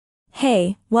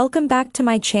Hey, welcome back to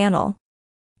my channel.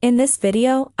 In this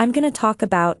video, I'm gonna talk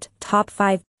about top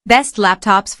 5 best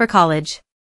laptops for college.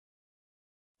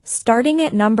 Starting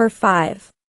at number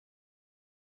 5.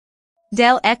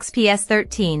 Dell XPS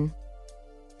 13.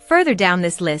 Further down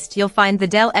this list you'll find the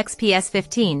Dell XPS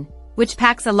 15, which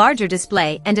packs a larger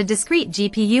display and a discrete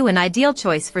GPU, an ideal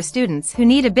choice for students who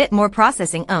need a bit more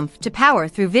processing oomph to power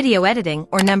through video editing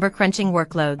or number crunching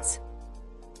workloads.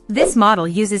 This model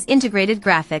uses integrated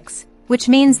graphics, which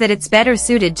means that it's better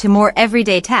suited to more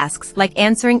everyday tasks like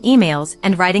answering emails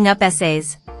and writing up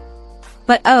essays.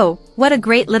 But oh, what a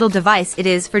great little device it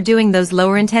is for doing those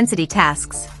lower intensity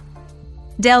tasks.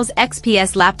 Dell's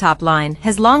XPS laptop line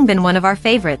has long been one of our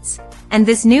favorites, and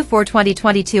this new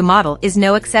 2022 model is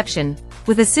no exception,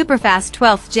 with a super-fast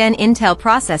 12th Gen Intel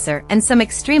processor and some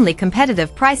extremely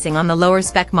competitive pricing on the lower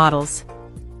spec models.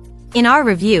 In our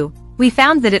review, we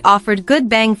found that it offered good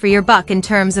bang for your buck in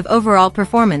terms of overall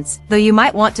performance, though you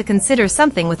might want to consider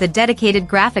something with a dedicated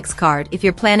graphics card if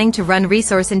you're planning to run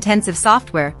resource-intensive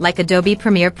software like Adobe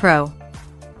Premiere Pro.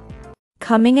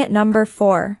 Coming at number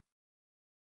 4.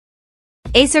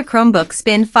 Acer Chromebook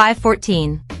Spin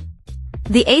 514.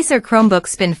 The Acer Chromebook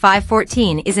Spin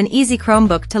 514 is an easy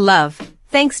Chromebook to love,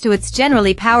 thanks to its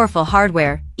generally powerful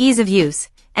hardware, ease of use,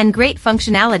 and great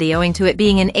functionality owing to it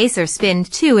being an Acer Spin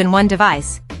 2-in-1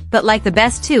 device. But like the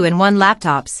best 2-in-1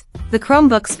 laptops, the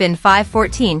Chromebook Spin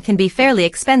 514 can be fairly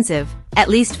expensive, at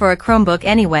least for a Chromebook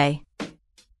anyway.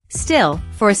 Still,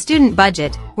 for a student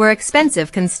budget, where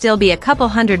expensive can still be a couple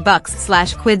 $100 /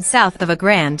 south of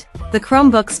 $1,000, the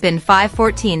Chromebook Spin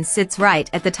 514 sits right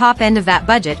at the top end of that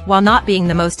budget while not being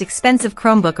the most expensive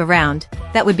Chromebook around.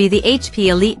 That would be the HP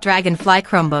Elite Dragonfly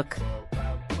Chromebook.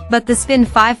 But the Spin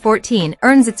 514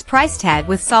 earns its price tag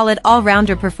with solid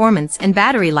all-rounder performance and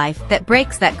battery life that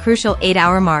breaks that crucial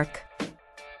 8-hour mark.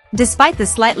 Despite the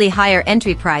slightly higher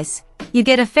entry price, you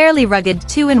get a fairly rugged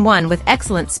 2-in-1 with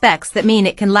excellent specs that mean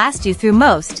it can last you through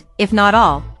most, if not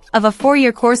all, of a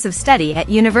 4-year course of study at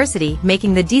university,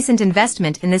 making the decent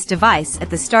investment in this device at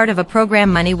the start of a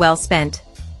program money well spent.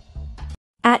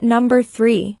 At number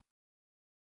 3.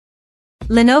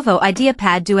 Lenovo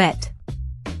IdeaPad Duet.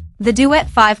 The Duet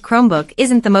 5 Chromebook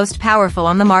isn't the most powerful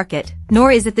on the market,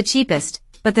 nor is it the cheapest,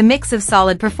 but the mix of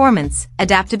solid performance,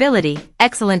 adaptability,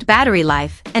 excellent battery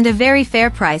life, and a very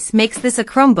fair price makes this a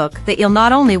Chromebook that you'll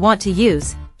not only want to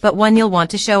use, but one you'll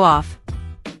want to show off.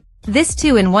 This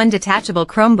 2-in-1 detachable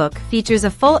Chromebook features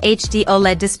a full HD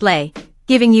OLED display,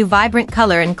 giving you vibrant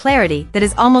color and clarity that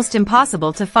is almost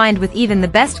impossible to find with even the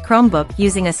best Chromebook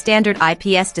using a standard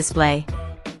IPS display.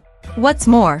 What's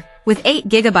more, with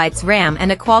 8GB RAM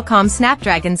and a Qualcomm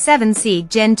Snapdragon 7C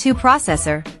Gen 2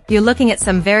 processor, you're looking at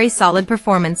some very solid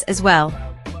performance as well.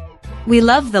 We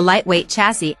loved the lightweight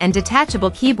chassis and detachable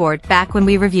keyboard back when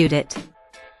we reviewed it.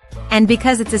 And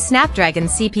because it's a Snapdragon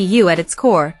CPU at its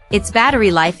core, its battery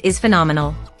life is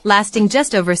phenomenal, lasting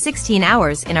just over 16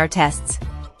 hours in our tests.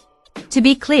 To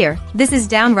be clear, this is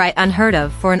downright unheard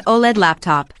of for an OLED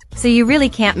laptop, so you really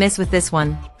can't miss with this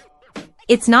one.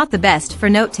 It's not the best for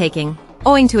note-taking,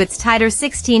 owing to its tighter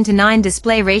 16:9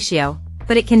 display ratio,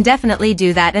 but it can definitely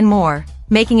do that and more,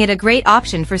 making it a great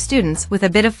option for students with a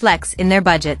bit of flex in their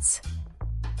budgets.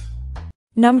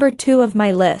 Number 2 of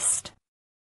my list.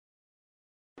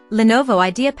 Lenovo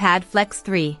IdeaPad Flex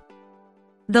 3.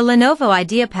 The Lenovo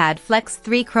IdeaPad Flex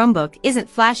 3 Chromebook isn't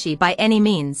flashy by any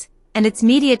means, and its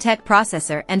MediaTek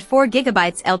processor and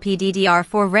 4GB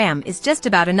LPDDR4 RAM is just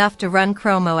about enough to run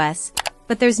Chrome OS.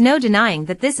 But there's no denying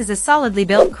that this is a solidly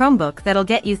built Chromebook that'll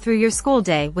get you through your school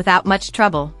day without much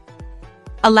trouble.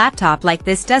 A laptop like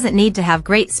this doesn't need to have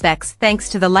great specs thanks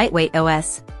to the lightweight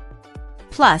OS.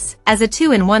 Plus, as a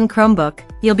 2-in-1 Chromebook,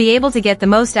 you'll be able to get the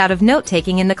most out of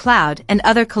note-taking in the cloud and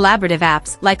other collaborative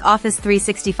apps like Office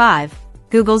 365,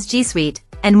 Google's G Suite,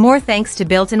 and more thanks to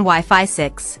built-in Wi-Fi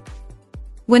 6.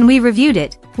 When we reviewed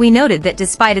it, we noted that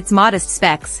despite its modest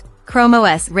specs, Chrome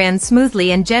OS ran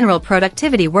smoothly and general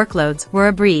productivity workloads were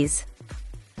a breeze.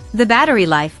 The battery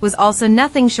life was also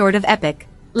nothing short of epic,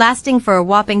 lasting for a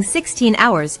whopping 16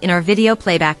 hours in our video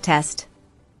playback test.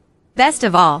 Best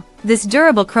of all, this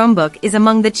durable Chromebook is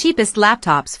among the cheapest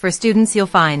laptops for students you'll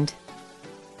find.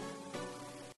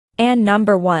 And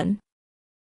number 1.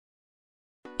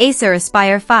 Acer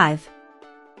Aspire 5.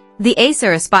 The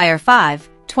Acer Aspire 5,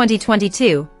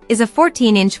 2022, is a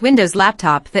 14-inch Windows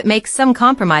laptop that makes some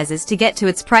compromises to get to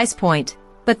its price point,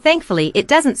 but thankfully it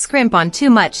doesn't scrimp on too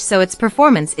much, so its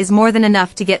performance is more than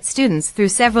enough to get students through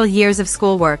several years of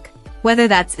schoolwork, whether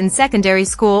that's in secondary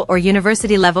school or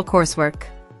university-level coursework.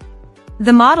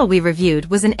 The model we reviewed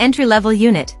was an entry-level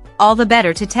unit, all the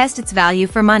better to test its value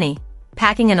for money,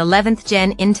 packing an 11th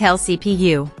Gen Intel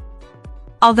CPU.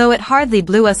 Although it hardly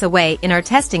blew us away in our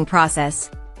testing process,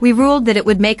 we ruled that it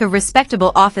would make a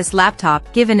respectable office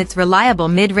laptop given its reliable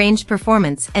mid-range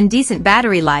performance and decent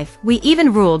battery life. We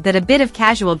even ruled that a bit of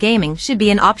casual gaming should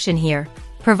be an option here,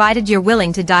 provided you're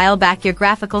willing to dial back your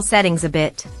graphical settings a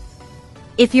bit.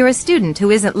 If you're a student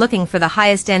who isn't looking for the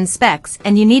highest-end specs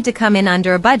and you need to come in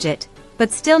under a budget,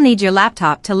 but still need your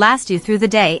laptop to last you through the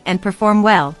day and perform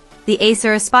well, the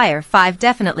Acer Aspire 5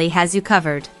 definitely has you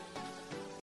covered.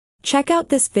 Check out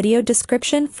this video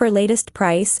description for latest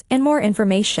price and more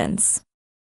informations.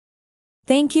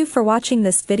 Thank you for watching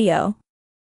this video.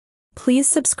 Please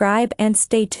subscribe and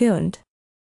stay tuned.